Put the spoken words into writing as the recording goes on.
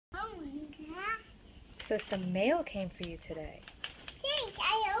So some mail came for you today. Thanks,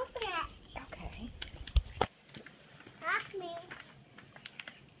 I open it. Okay. Ask me.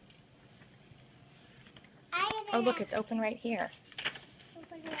 Oh, look, it's open right here.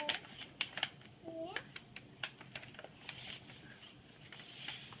 Open it. Yeah.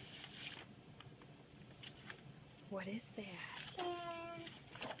 What is that?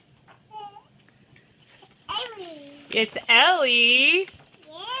 Ellie. It's Ellie.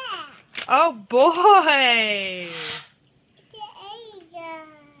 Yeah. Oh, boy. It's Ellie.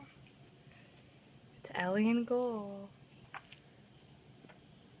 It's Ellie in goal.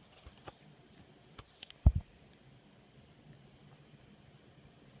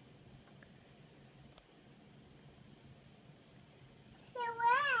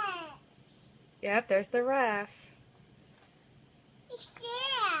 Yep, there's the ref.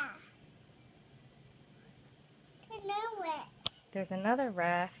 There's another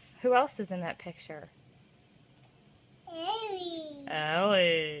ref. Who else is in that picture? Ellie.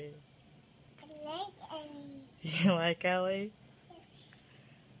 Ellie. I like Ellie. You like Ellie?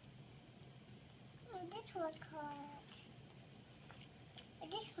 This one caught.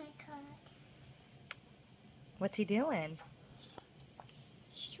 This one caught. What's he doing?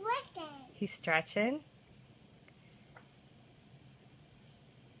 Stretching. He's stretching.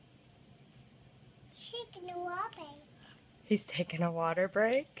 Shaking the water. He's taking a water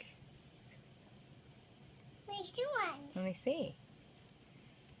break. What he's doing? Let me see.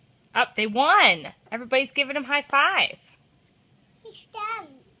 Oh, they won! Everybody's giving him high five. He's done.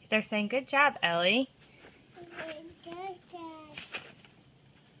 They're saying, good job, Ellie.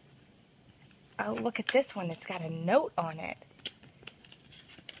 Oh, look at this one. It's got a note on it.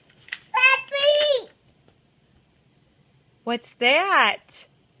 Papi! What's that?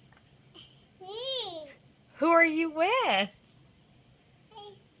 Me. Who are you with?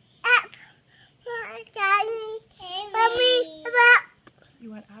 Up. Mommy, up.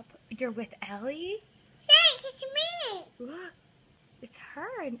 You went up? You're with Ellie? Thanks, it's me. Look, it's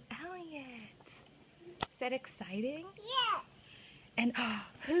her and Elliot. Is that exciting? Yes. And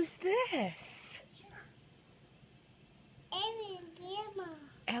who's this? Ellie and Grandma.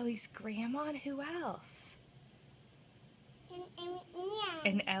 Ellie's grandma, and who else? And Ian.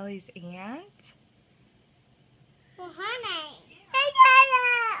 And Ellie's aunt? Well, honey.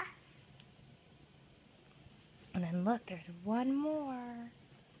 And then look, there's one more.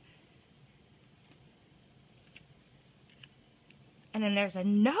 And then there's a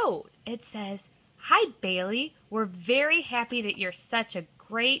note. It says, "Hi, Bailey. We're very happy that you're such a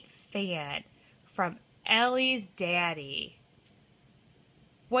great fan. From Ellie's daddy."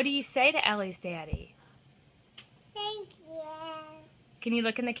 What do you say to Ellie's daddy? Thank you. Can you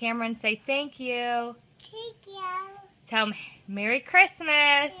look in the camera and say thank you? Thank you. Tell him Merry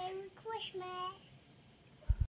Christmas.